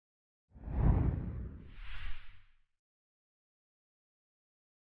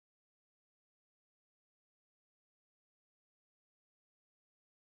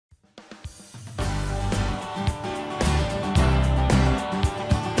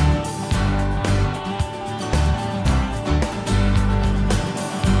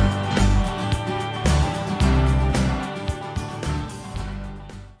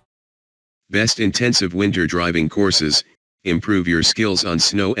Best intensive winter driving courses, improve your skills on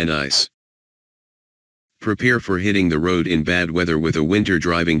snow and ice. Prepare for hitting the road in bad weather with a winter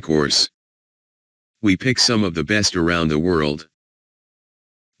driving course. We pick some of the best around the world.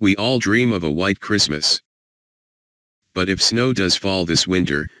 We all dream of a white Christmas. But if snow does fall this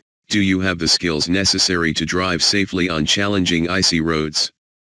winter, do you have the skills necessary to drive safely on challenging icy roads?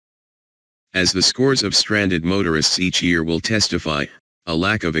 As the scores of stranded motorists each year will testify, a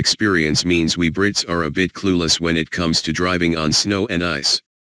lack of experience means we Brits are a bit clueless when it comes to driving on snow and ice.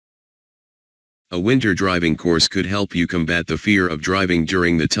 A winter driving course could help you combat the fear of driving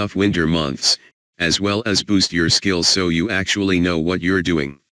during the tough winter months, as well as boost your skills so you actually know what you're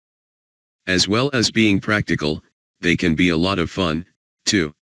doing. As well as being practical, they can be a lot of fun,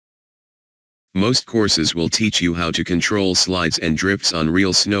 too. Most courses will teach you how to control slides and drifts on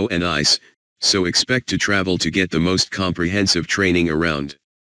real snow and ice, so expect to travel to get the most comprehensive training around.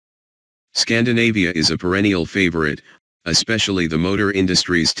 Scandinavia is a perennial favorite, especially the motor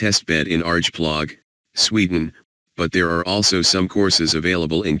industry's testbed in Arjeplog, Sweden, but there are also some courses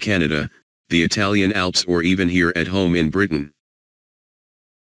available in Canada, the Italian Alps or even here at home in Britain.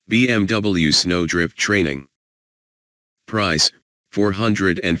 BMW Snowdrift Training. Price,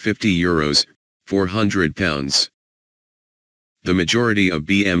 €450, £400. The majority of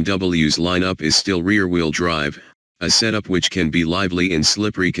BMW's lineup is still rear-wheel drive, a setup which can be lively in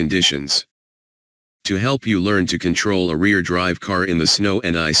slippery conditions. To help you learn to control a rear-drive car in the snow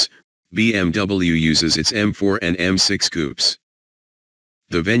and ice, BMW uses its M4 and M6 coupes.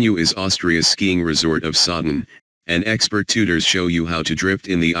 The venue is Austria's skiing resort of Soden, and expert tutors show you how to drift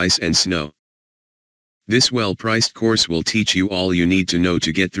in the ice and snow. This well-priced course will teach you all you need to know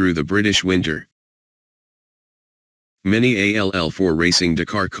to get through the British winter. Mini ALL4 Racing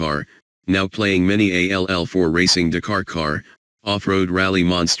Dakar Car, now playing Mini ALL4 Racing Dakar Car, off-road rally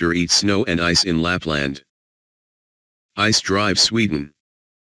monster eats snow and ice in Lapland. Ice Drive Sweden.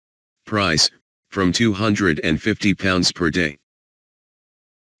 Price, from £250 per day.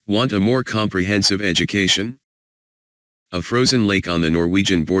 Want a more comprehensive education? A frozen lake on the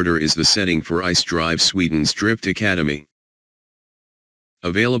Norwegian border is the setting for Ice Drive Sweden's Drift Academy.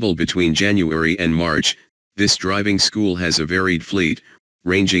 Available between January and March, this driving school has a varied fleet,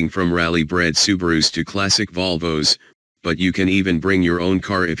 ranging from rally-bred Subarus to classic Volvos, but you can even bring your own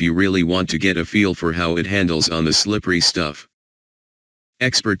car if you really want to get a feel for how it handles on the slippery stuff.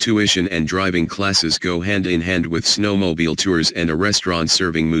 Expert tuition and driving classes go hand in hand with snowmobile tours and a restaurant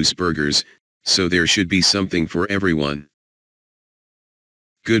serving moose burgers, so there should be something for everyone.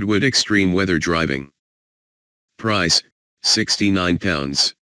 Goodwood Extreme Weather Driving. Price,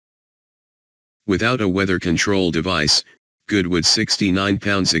 £69. Without a weather control device, Goodwood's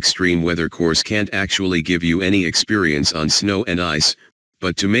 £69 extreme weather course can't actually give you any experience on snow and ice,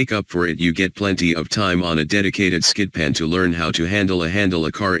 but to make up for it you get plenty of time on a dedicated skidpan to learn how to handle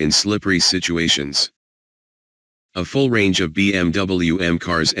a car in slippery situations. A full range of BMW M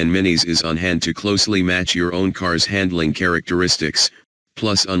cars and Minis is on hand to closely match your own car's handling characteristics,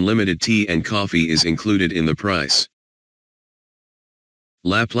 plus unlimited tea and coffee is included in the price.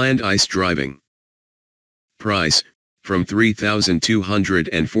 Lapland Ice Driving. Price, from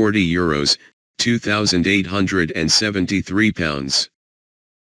 €3,240, £2,873.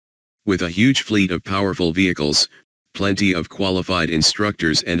 With a huge fleet of powerful vehicles, plenty of qualified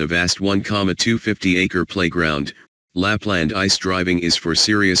instructors and a vast 1,250-acre playground, Lapland Ice Driving is for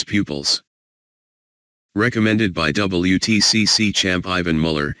serious pupils. Recommended by WTCC champ Ivan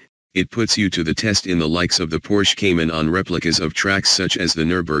Muller, it puts you to the test in the likes of the Porsche Cayman on replicas of tracks such as the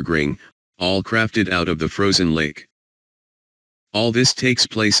Nürburgring, all crafted out of the frozen lake. All this takes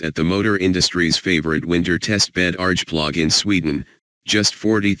place at the motor industry's favorite winter test bed Arjeplog in Sweden, just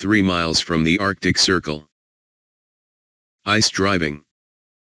 43 miles from the Arctic Circle. Ice Driving.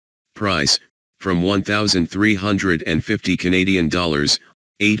 Price, from £1,350 Canadian,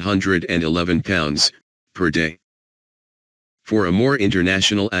 £811, per day. For a more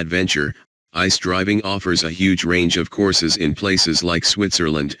international adventure, Ice Driving offers a huge range of courses in places like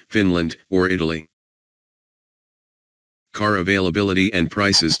Switzerland, Finland, or Italy. Car availability and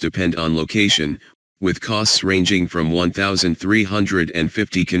prices depend on location, with costs ranging from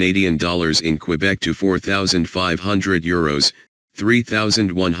 €1,350 Canadian in Quebec to €4,500,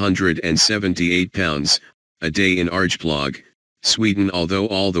 £3,178, a day in Arjeplog, Sweden. Although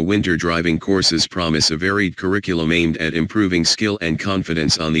all the winter driving courses promise a varied curriculum aimed at improving skill and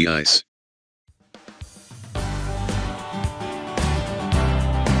confidence on the ice.